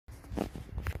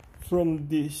from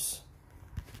this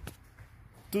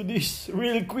to this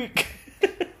real quick.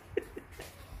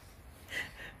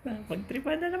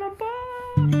 Pagtripan na naman po.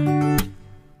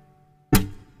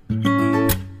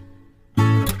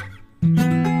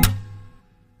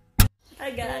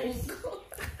 Hi guys.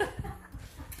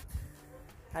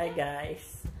 Hi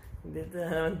guys. Dito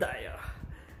na naman tayo.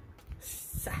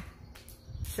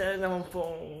 Siya naman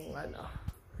pong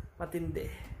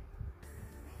matindi.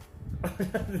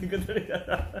 Hindi ko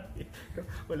talaga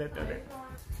ulit.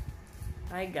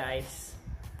 Hi guys.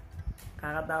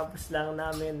 Kakatapos lang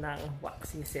namin ng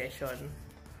waxing session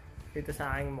dito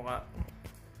sa aking mukha.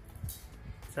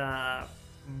 Sa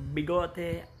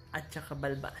bigote at saka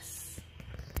balbas.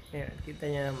 Ayan, kita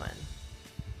nyo naman.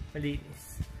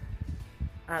 Malinis.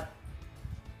 At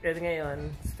ito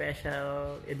ngayon,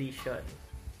 special edition.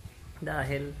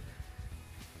 Dahil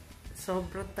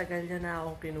sobrang tagal niya na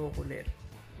akong kinukulit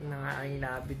ng aking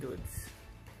labi dudes.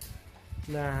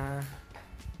 Na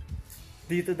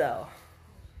dito daw.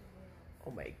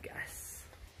 Oh my gosh.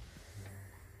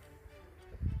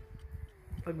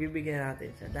 Pagbibigyan natin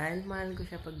siya. Dahil mahal ko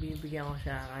siya, pagbibigyan ko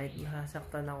siya kahit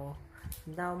masasaktan ako.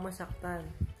 Hindi ako masaktan.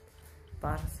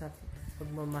 Para sa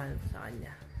pagmamahal ko sa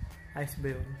kanya. Ayos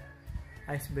ba yun?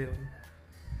 Ayos ba yun?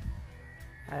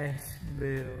 Ayos ba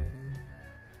yun?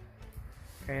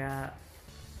 Kaya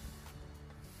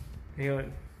yun,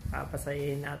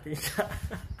 papasayin natin siya.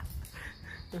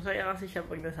 Masaya kasi siya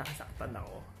pag nasasaktan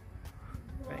ako.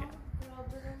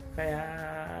 Kaya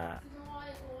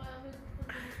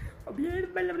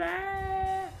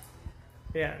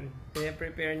yan,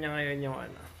 prepare niya ngayon yung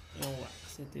yung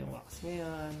wax. Ito yung wax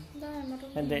ngayon.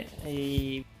 Hindi,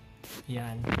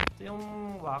 yan. Ito yung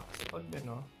wax pag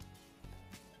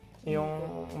yung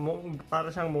para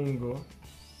siyang munggo.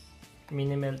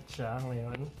 Mini-melt siya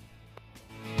ngayon.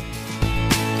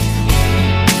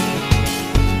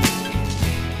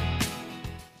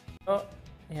 Oh,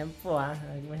 ayan po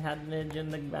medyo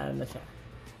nagbaano siya.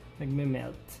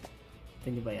 Nagme-melt. Ito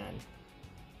nyo ba yan?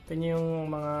 Ito nyo yung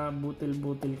mga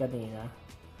butil-butil kanina.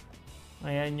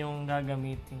 Ayan yung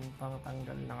gagamitin pang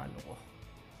tanggal ng ko.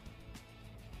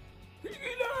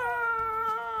 Sige na!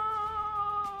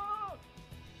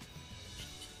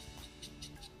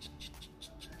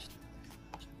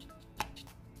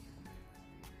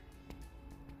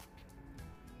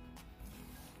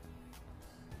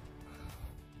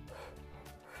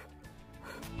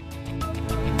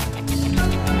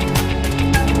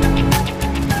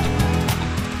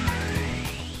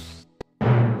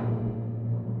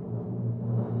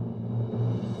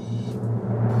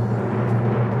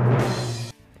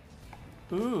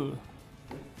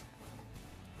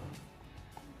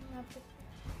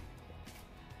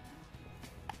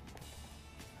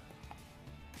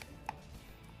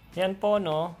 Ayan po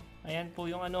ayan po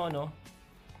yung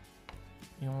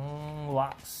yung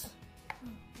wax.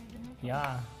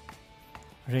 Yeah.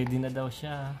 Ready na daw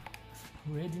siya.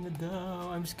 Ready na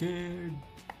daw. I'm scared.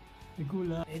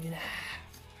 Nagula. Ready na.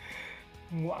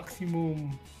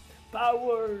 Maximum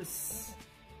powers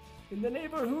in the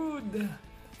neighborhood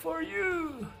for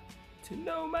you to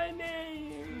know my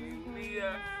name.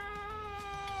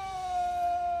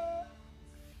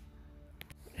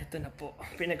 Ito na po.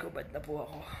 Pinagubad na po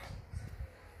ako.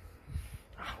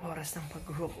 Ang oras ng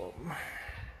paghuhukom.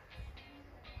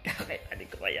 Kaya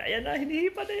ko kaya. Yan na.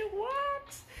 Hinihipan na yung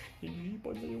wax.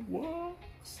 Hinihipan na yung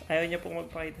wax. Ayaw niya pong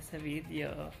magpakita sa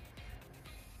video.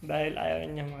 Dahil ayaw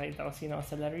niya makita ko sino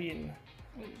sa larin.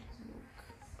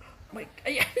 My,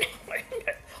 ayan.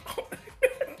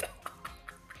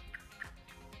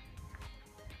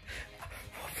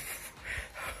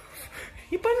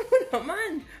 Hipan mo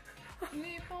naman.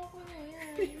 Hipan ko na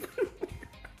yan.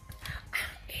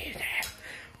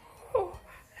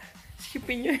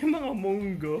 Skipin nyo yung mga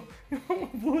munggo, yung mga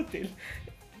butil.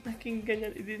 Naging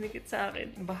ganyan, idinikit sa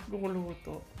akin. Bagong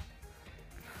luto.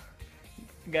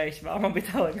 Guys, baka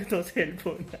mabitawan ko itong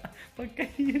cellphone na.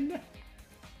 Pagkahina.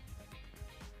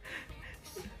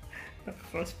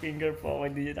 Naka-cross finger po ako,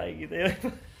 hindi nyo nakikita yun.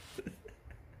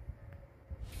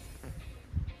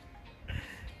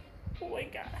 Oh my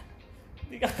God.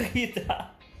 Hindi ka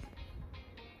nakikita.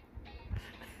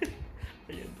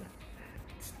 Ayun na.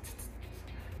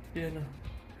 Ayan na.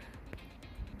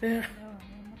 Ayan.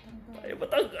 Ay,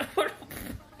 matanggal.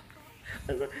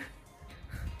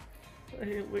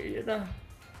 Ay, wait, yan na.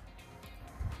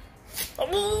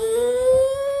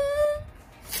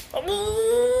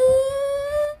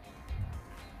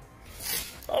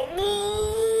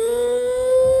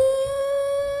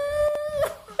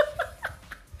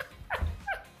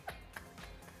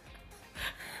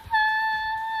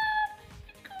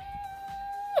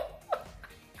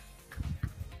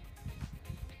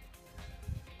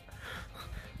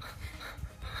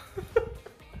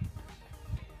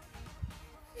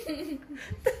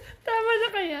 Tama na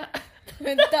kaya?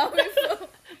 Ang dami po.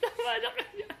 Tama na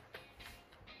kaya?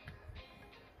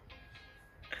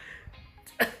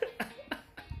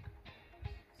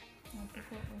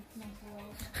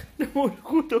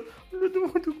 Namulog daw.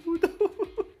 Namulog daw.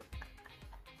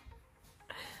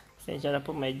 Pasensya na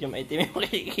po, medyo maitim yung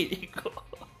kili-kili ko.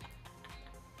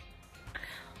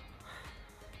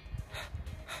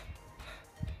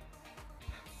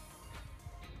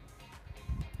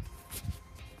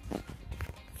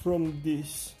 From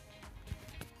this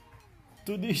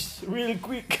to this real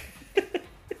quick.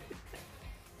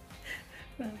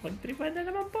 Pagtripan na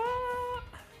naman po.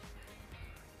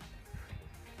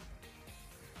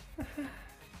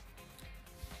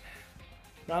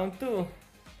 Round 2.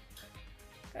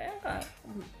 Kaya ka.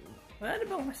 Wala na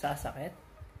bang masasakit?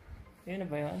 Yun na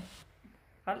ba yun?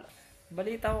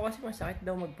 Balita ko kasi masakit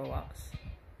daw magpa-wax.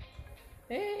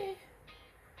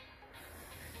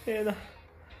 Yun na.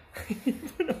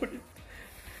 Ito na ulit.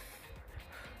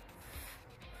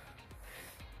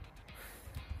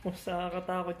 Mas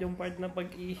nakakatakot yung part na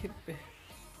pag-ihip eh.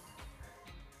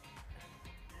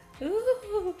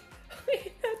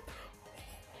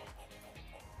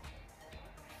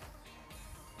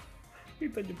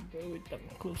 Kita niyo ba? Wait lang.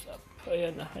 Close up.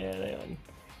 Ayan na. Ayan na yun.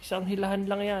 Isang hilahan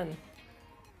lang yan.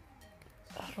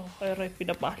 Araw kaya rin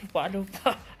pinapalo-palo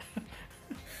pa.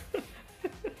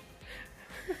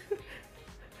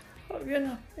 Oh, yan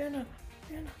na. Yan na.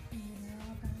 Yan na.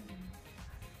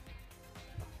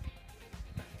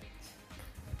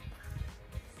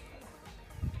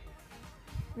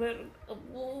 Meron.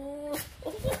 Oh.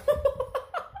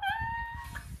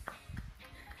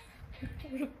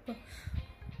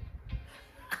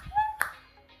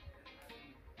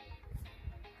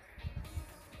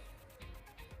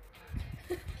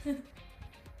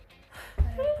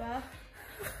 Ano ba?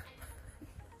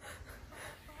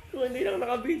 Kung hindi lang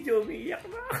naka-video, umiiyak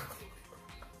na ako.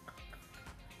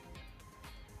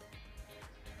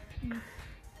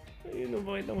 Ayun,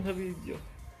 bakita mo sa video.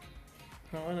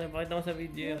 Ako na, bakita mo sa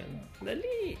video yan.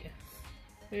 Dali!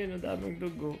 Ayun, ang daming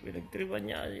dugo. Pinagtripan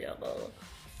niya kasi ako.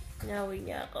 Nyawin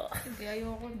niya ako. Hindi,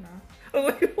 ayoko na.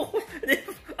 Ayoko!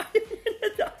 Ayaw niya na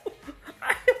daw!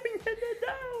 Ayaw niya na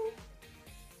daw!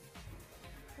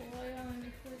 O kaya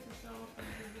hindi ko isasawa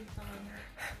pagbibinta ka na.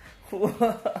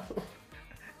 Wow!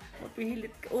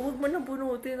 Mapihilit ka. Huwag mo nang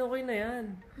bunutin. Okay na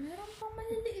yan. Meron pang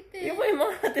maliliit eh. Yung may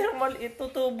mga natirang maliit,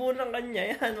 tutubo ng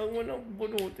kanya yan. Huwag mo nang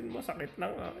bunutin. Masakit lang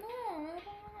ha.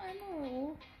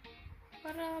 Meron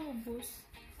para mabus.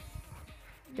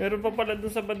 Meron pa pala dun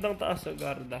sa bandang taas sa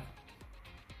garda.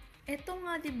 Ito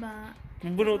nga, diba?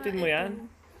 Bubunutin mo yan?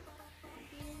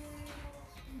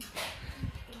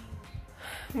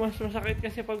 Mas masakit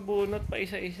kasi pag bunot pa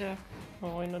isa-isa.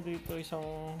 Okay na dito,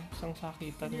 isang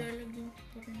sakitan. Nilalagyan ko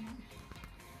pa rin.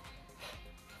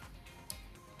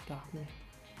 Dami.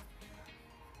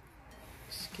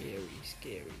 Scary,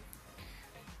 scary.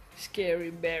 Scary,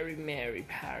 very merry,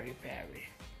 Harry, Perry.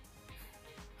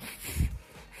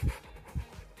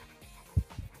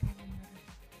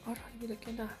 Alright,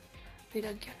 nilagyan na.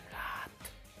 Nilagyan lahat.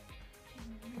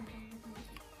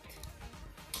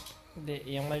 Hindi,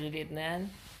 yung maliliit na yan.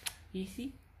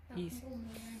 Easy? Easy.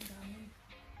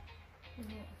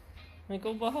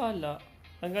 Ikaw bahala.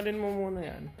 Tanggalin mo muna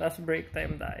yan. Tapos break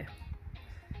time tayo.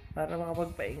 Para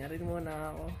makapagpahinga rin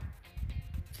muna ako.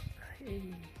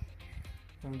 Ay.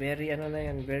 Very ano na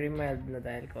yan. Very mild na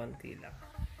dahil konti lang.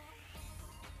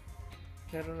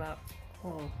 Pero na...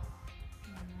 Oh.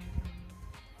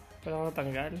 Walang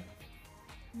natanggal?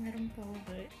 Meron pa ako.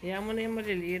 Iyan mo na yung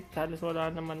maliliit. Halos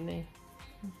wala naman na eh.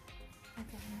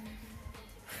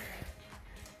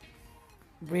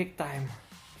 Break time.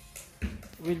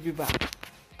 We'll be back.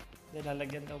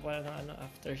 Nilalagyan daw pa ng ano,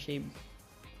 aftershave.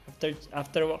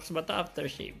 After wax ba ito?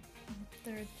 Aftershave.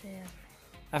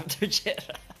 After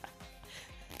Chera.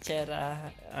 Chera,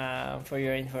 for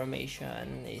your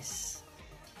information, is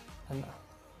ano,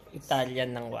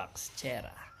 Italian ng wax.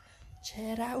 Chera.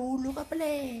 Chera, ulo ka pala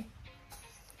eh.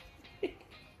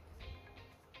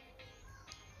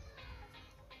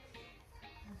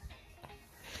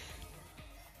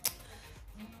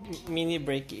 Mini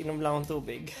break, inom lang ng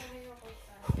tubig.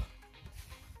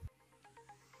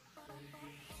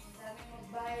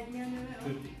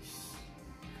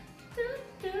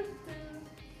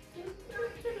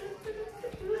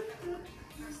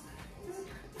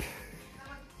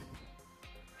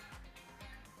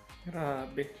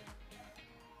 Grabe.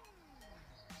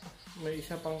 May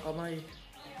isa pang kamay.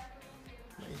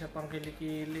 May isa pang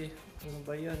kili-kili. Ano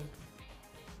ba yun?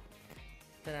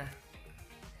 Ito na.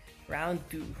 Round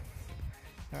 2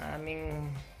 ng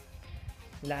aming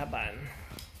laban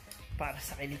Para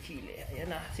sa kili-kili. Ayan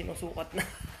na, sinusukat na.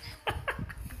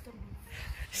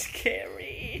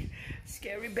 Scary.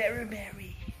 Scary, very,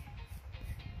 very.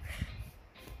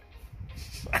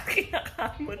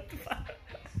 Kinakamot pa.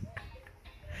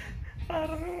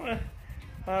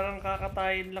 Parang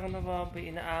kakatayin lang na baboy.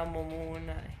 Inaamo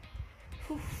muna eh.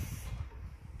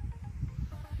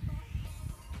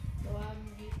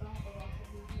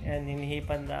 Yan,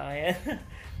 hinihipan na. Ayan.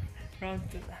 Round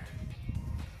 2 na.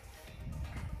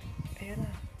 Ayan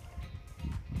na.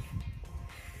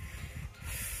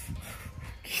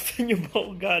 Kita nyo ba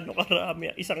kung gaano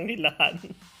karami? Isang hilahan.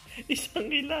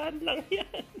 Isang hilahan lang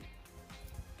yan.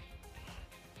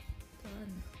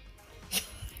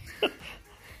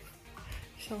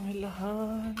 Isang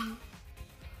hilahan.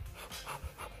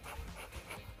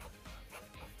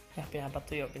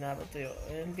 Pinapatuyo.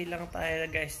 Ayan, bilang tayo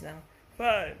guys ng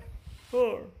 5,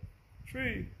 4,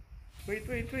 3. Wait.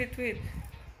 Wait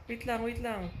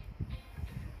lang.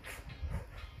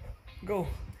 Go.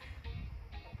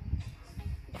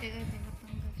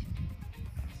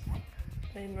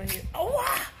 Ayun, mahirap.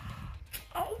 Awa!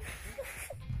 Aw!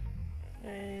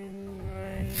 Ayun,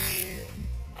 mahirap.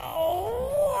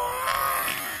 Awa!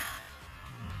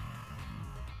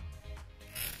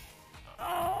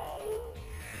 Aw!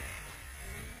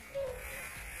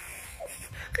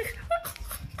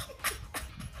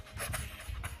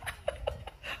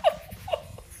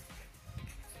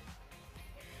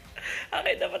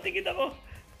 Okay, dapat tingin ako.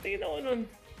 Tingin ako nun.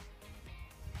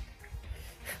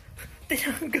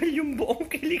 Tinanggal yung buong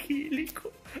kili-kili ko.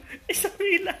 Isang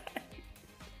hilahan.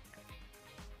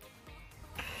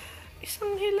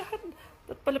 Isang hilahan.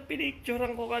 At pala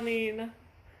pinicturean ko kanina.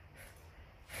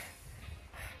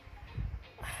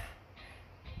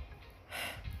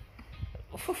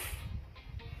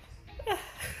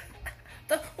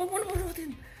 Huwag mo na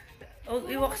unutin.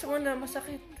 Iwaks mo na,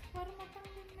 masakit. Para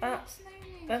matanggal na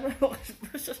yun.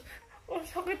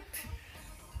 Masakit.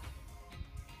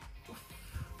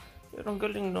 Pero ang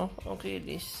galing, no? Ang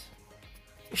kilis.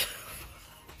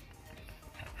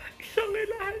 Isang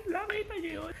ilahan lang. Kita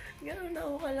nyo yun? Gano'n na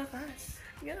ako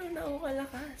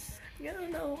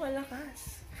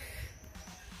kalakas.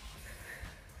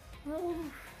 Oh.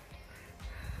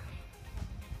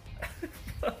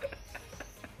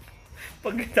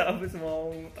 Pagkatapos mo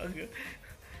akong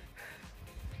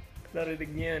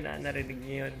narinig niyo yun, ha? Narinig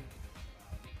niyo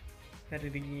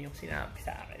yung sinabi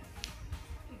sa akin.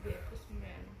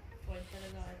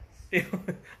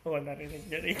 Oo, narinig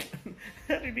niyo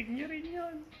rin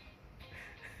yun.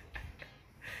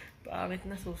 Bakit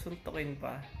nasusuntukin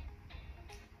pa?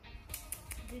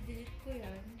 Didelete ko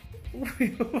yan.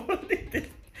 Uy, huwag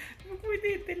mo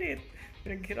i-delete.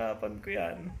 Pinaghirapan ko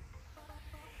yan.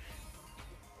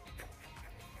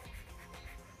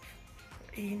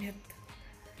 Init.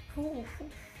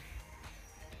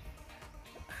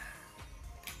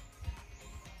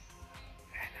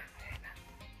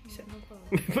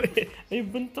 May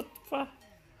buntot pa.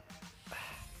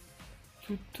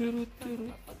 Tuturu.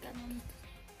 Pag ganun.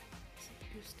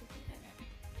 Gusto ko ganun.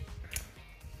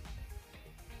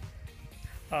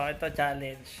 Ito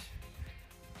challenge.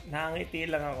 Nakangiti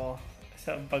lang ako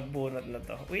sa pagbunot na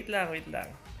to. Wait lang.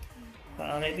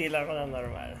 Nakangiti lang ako ng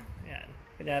normal. Yan.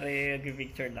 Kunyari,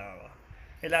 nag-picture lang ako.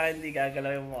 Kailangan hindi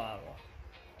gagalaw yung mukha ko.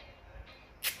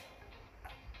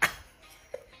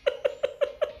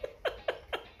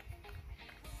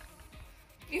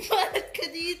 Ibalat ka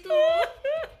dito!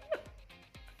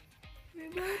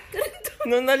 Ibalat ka dito!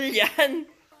 Nunal yan!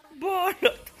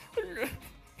 Balot!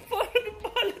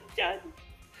 Balot yan!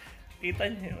 Kita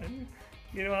niyo yun?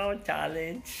 Ginawa ko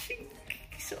challenge.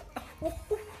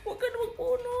 Huwag ka na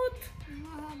magpunot!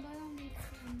 Mahaba lang dito.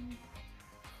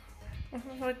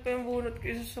 Masakit pa yung bunot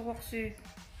kaysa sa waksi.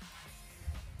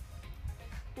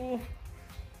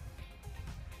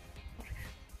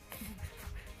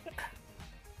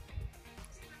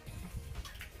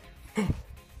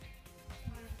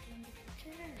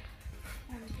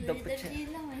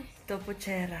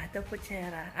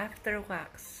 Dopuchera. After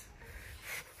wax.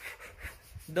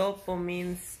 Dopo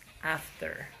means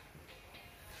after.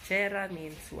 Chera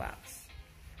means wax.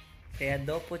 Kaya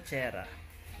dopuchera.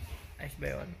 Ayos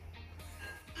ba yun?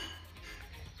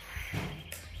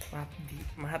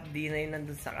 Mahapdi na yun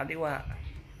nandun sa kaliwa.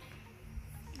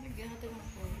 Lagyan natin ng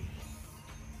polvo.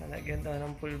 Nalagyan daw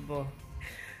ng pulbo.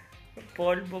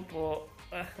 Polvo po.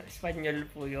 Espanyol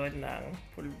po yun ng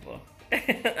pulbo.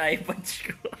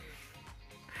 iPads ko.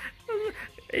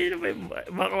 Ayun ba yung...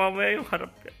 Baka mamaya yung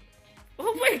harap yan.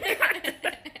 Oh my God!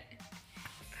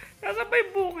 Nasa pa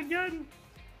yung buko dyan.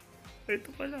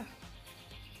 Ito pala.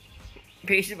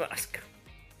 Face mask.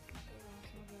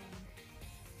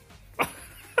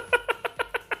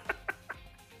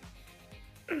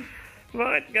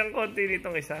 Bakit kang konti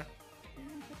nitong isa?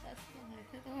 Ayun, sa taas lang eh.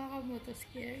 Natawa ka mo, to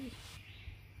scary.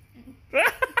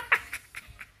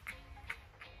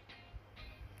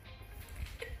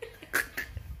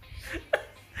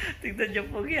 Tignan niyo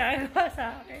po ginagawa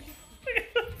sa akin.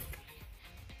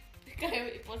 Kaya mo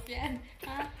i-post yan,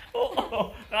 ha?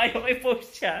 Oo, kaya ko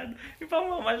i-post yan.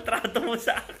 Ipamamaltrato mo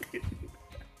sa akin.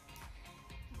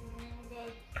 Oh my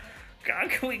God.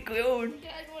 Gagawin ko yun.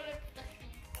 Gaan mo lang.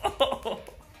 Oo.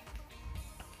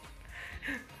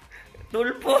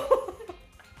 Tulpo.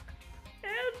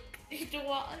 Help.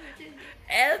 Ituwa ka na dyan.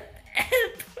 Help.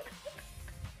 Help.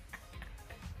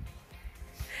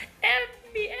 Help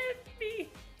me. Help me.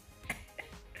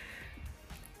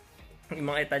 Yung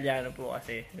mga Italyano po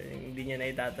kasi, hindi niya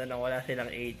na itatanong, wala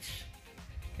silang H.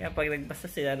 Kaya pag nagbasa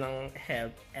sila ng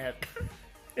help, help.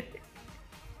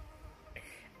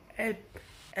 Help.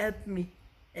 Help me.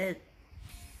 Help.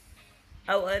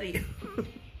 How are you?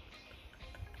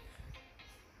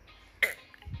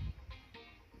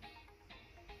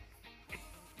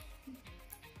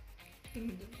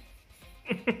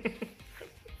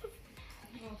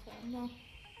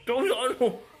 Oh, saan mo?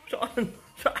 Saan?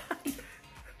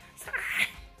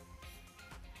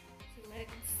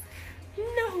 Legs.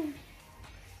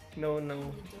 No. No.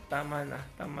 Tama na.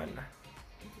 Tama na.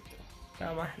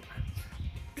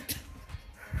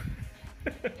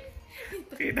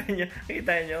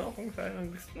 Kita niyo kung saan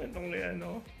ang gusto nitong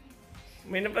ano.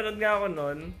 May napanood nga ako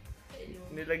nun.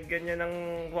 Nilagyan niya ng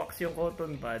wax yung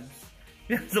cotton pads.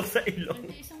 Pinasok sa ilong.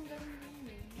 Hindi, isang ganun lang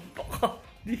yun. Baka,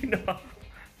 di na.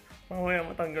 Mamaya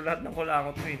matanggal lahat ng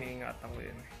kulangot ko. Iniingatan ko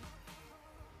yun.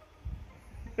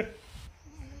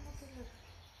 Ano mo tulad?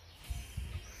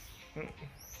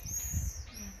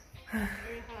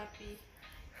 Very happy.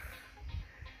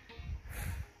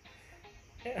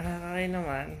 Nakakain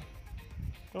naman.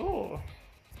 Oo.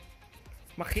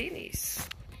 Makinis.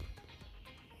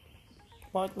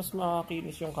 Bakit mas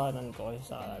makakinis yung kanan ko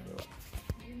kaysa sa kaliwa?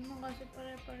 Hindi naman kasi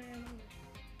pare-pareho.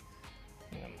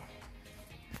 Yan.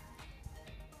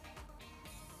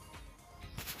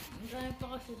 Ang dami pa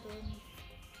kasi doon.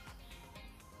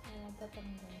 Kaya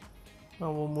tatanggal.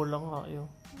 Namumula nga yun.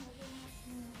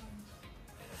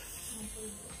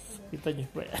 Kita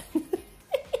niyo ba yan?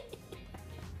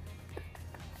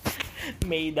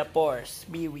 May the force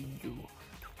be with you.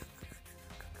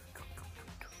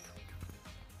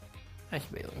 Ayos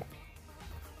ba yun?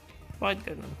 Bakit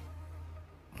ganun?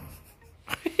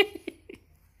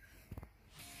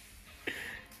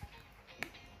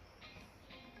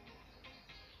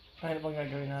 Ano bang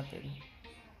gagawin natin?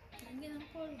 Lagyan ng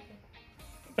polvo.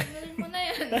 Tanggalin mo na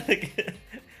yan.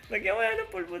 Lagyan mo yan ng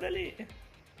pulbo, dali.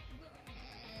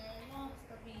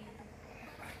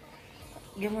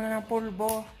 Lagyan mo na ng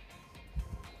pulbo.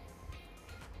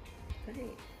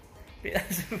 Dali.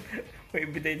 May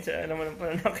ebidensya naman ang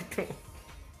pananakit mo.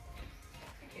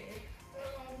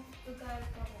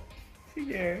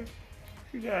 Sige.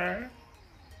 Sige.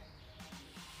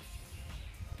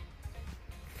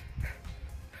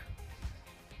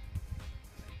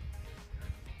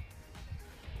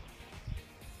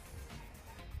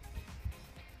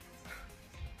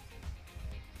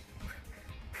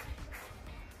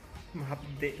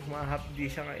 Mahapdi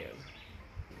siya ngayon.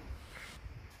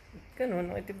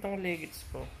 Ganun, ang itim ng legits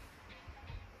ko.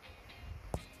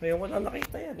 Ngayon ko lang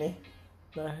nakita yan eh.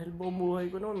 Dahil buong buhay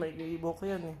ko noon, may ibo ko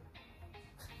yan eh.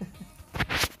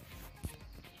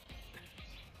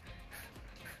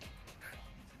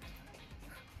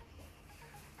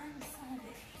 I'm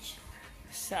savage.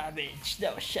 Savage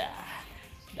daw siya.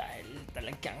 Dahil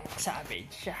talagang savage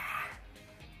siya.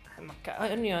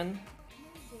 Ay, ano yan?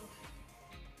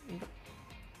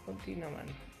 Kunti naman.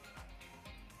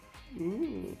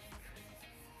 Ooh.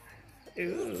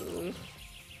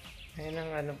 Ayan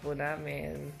ang ano po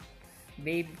namin.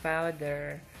 Baby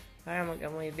powder. Para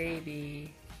mag-amoy baby.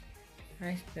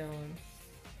 Nice doon.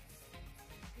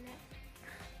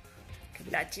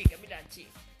 Kabilachi.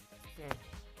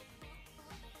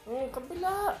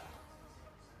 Kabila.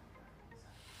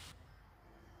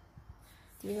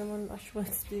 Hindi naman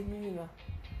ashwans din yun ah.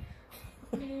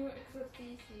 Hindi mo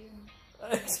exercise yun.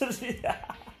 Exercise.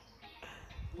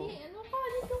 Ano pa?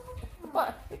 Dito ka. Pa,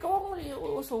 ikaw ang mali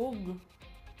uusog.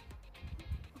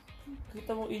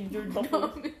 Kita mo injured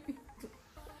ako.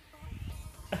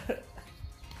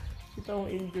 Kita mo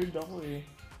injured ako eh.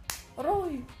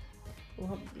 Aroy!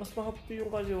 Mas mahapti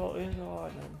yung kaliwa ko yun sa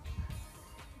kanan.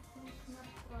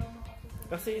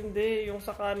 Kasi hindi, yung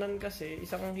sa kanan kasi,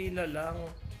 isang hila lang.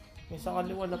 Yung sa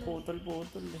kaliwa na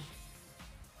putol-putol eh.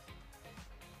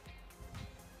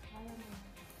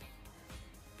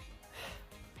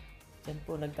 Yan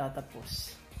po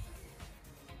nagtatapos.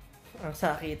 Ang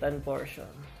sakitan portion.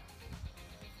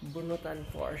 Bunutan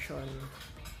portion.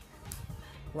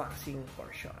 Waxing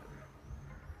portion.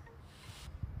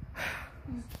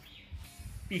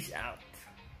 Peace out.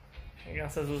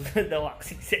 Hanggang sa susunod na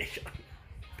waxing session.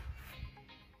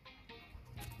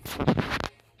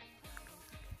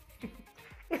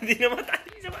 Hindi na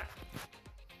matali. Isa ba?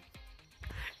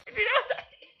 Hindi na matali.